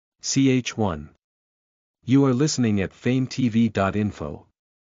Ch1. You are listening at FameTV.info.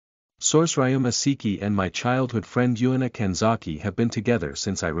 Source: Ryuma Seki and my childhood friend Yuina Kanzaki have been together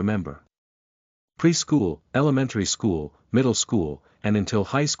since I remember. Preschool, elementary school, middle school, and until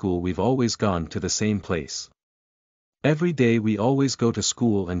high school we've always gone to the same place. Every day we always go to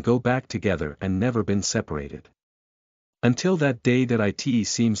school and go back together and never been separated. Until that day that it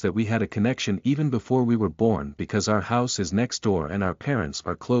seems that we had a connection even before we were born because our house is next door and our parents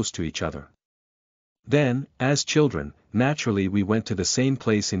are close to each other. Then, as children, naturally we went to the same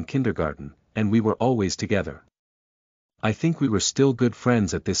place in kindergarten, and we were always together. I think we were still good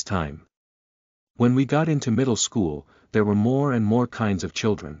friends at this time. When we got into middle school, there were more and more kinds of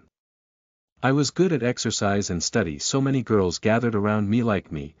children. I was good at exercise and study, so many girls gathered around me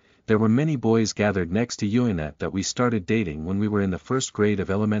like me. There were many boys gathered next to Yuina that we started dating when we were in the first grade of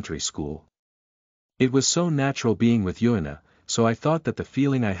elementary school. It was so natural being with Yuina, so I thought that the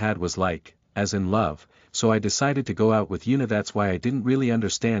feeling I had was like, as in love, so I decided to go out with Yuina. That's why I didn't really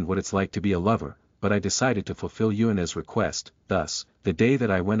understand what it's like to be a lover, but I decided to fulfill Yuina's request. Thus, the day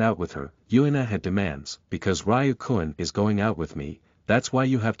that I went out with her, Yuina had demands, because Ryu-kun is going out with me, that's why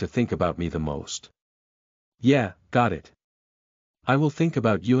you have to think about me the most. Yeah, got it. I will think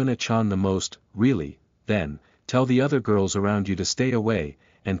about Yuina-chan the most, really. Then, tell the other girls around you to stay away,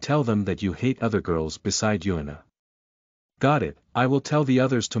 and tell them that you hate other girls beside Yuina. Got it. I will tell the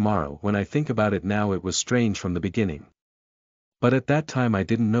others tomorrow. When I think about it now, it was strange from the beginning. But at that time I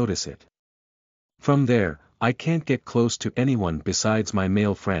didn't notice it. From there, I can't get close to anyone besides my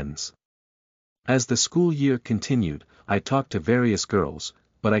male friends. As the school year continued, I talked to various girls,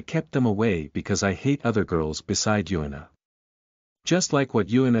 but I kept them away because I hate other girls beside Yuina. Just like what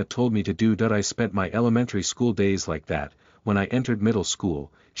Yuina told me to do. I spent my elementary school days like that. When I entered middle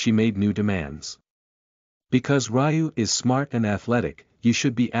school, she made new demands. Because Ryu is smart and athletic, you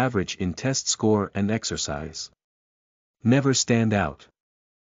should be average in test score and exercise. Never stand out.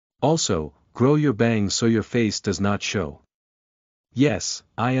 Also, grow your bangs so your face does not show. Yes,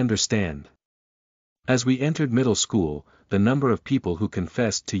 I understand. As we entered middle school, the number of people who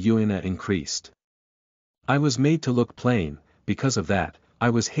confessed to Yuina increased. I was made to look plain. Because of that,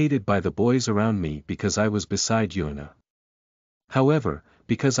 I was hated by the boys around me because I was beside Yuina. However,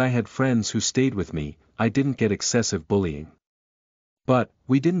 because I had friends who stayed with me, I didn't get excessive bullying. But,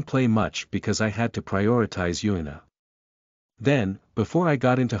 we didn't play much because I had to prioritize Yuina. Then, before I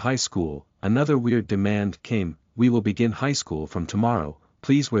got into high school, another weird demand came: we will begin high school from tomorrow,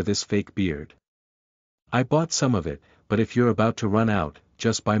 please wear this fake beard. I bought some of it, but if you're about to run out,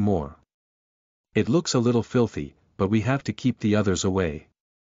 just buy more. It looks a little filthy, but we have to keep the others away.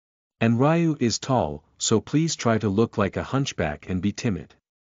 And Ryu is tall, so please try to look like a hunchback and be timid.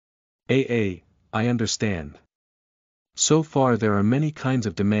 I understand. So far there are many kinds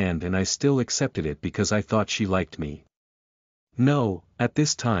of demand and I still accepted it because I thought she liked me. No, at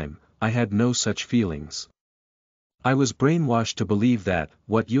this time, I had no such feelings. I was brainwashed to believe that,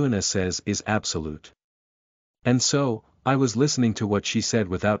 what Yuina says is absolute. And so, I was listening to what she said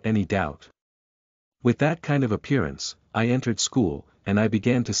without any doubt. With that kind of appearance, I entered school, and I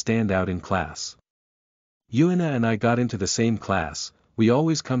began to stand out in class. Yuina and I got into the same class. We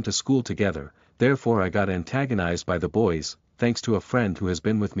always come to school together, therefore I got antagonized by the boys. Thanks to a friend who has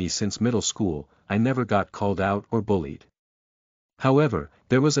been with me since middle school, I never got called out or bullied. However,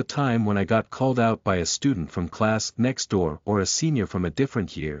 there was a time when I got called out by a student from class next door or a senior from a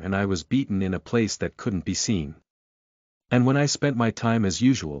different year, and I was beaten in a place that couldn't be seen. And when I spent my time as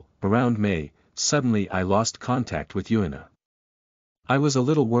usual, around May, suddenly I lost contact with Yuina. I was a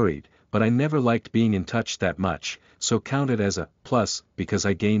little worried, but I never liked being in touch that much, so count it as a plus, because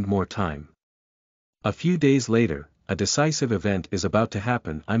I gained more time. A few days later, a decisive event is about to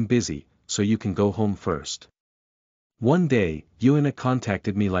happen. I'm busy, so you can go home first. One day, Yuina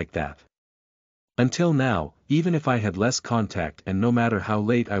contacted me like that. Until now, even if I had less contact and no matter how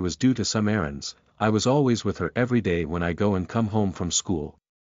late I was due to some errands, I was always with her every day when I go and come home from school.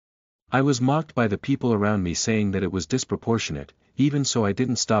 I was mocked by the people around me saying that it was disproportionate. Even so I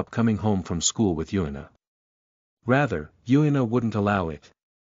didn't stop coming home from school with Yuina. Rather, Yuina wouldn't allow it.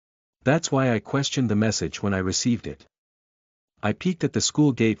 That's why I questioned the message when I received it. I peeked at the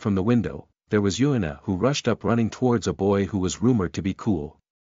school gate from the window. There was Yuina who rushed up running towards a boy who was rumored to be cool.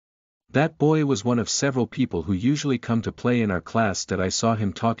 That boy was one of several people who usually come to play in our class. That I saw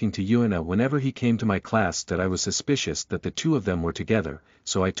him talking to Yuina whenever he came to my class. That I was suspicious that the two of them were together,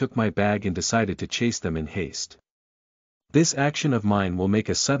 so I took my bag and decided to chase them in haste. This action of mine will make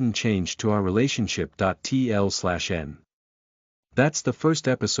a sudden change to our relationship. TL/N. That's the first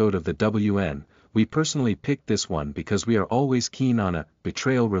episode of the WN, we personally picked this one because we are always keen on a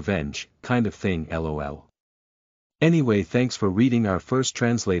betrayal revenge kind of thing lol. Anyway, thanks for reading our first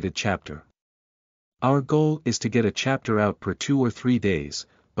translated chapter. Our goal is to get a chapter out per 2 or 3 days,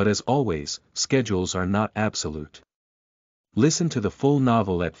 but as always, schedules are not absolute. Listen to the full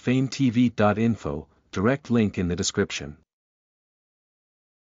novel at FameTV.info, direct link in the description.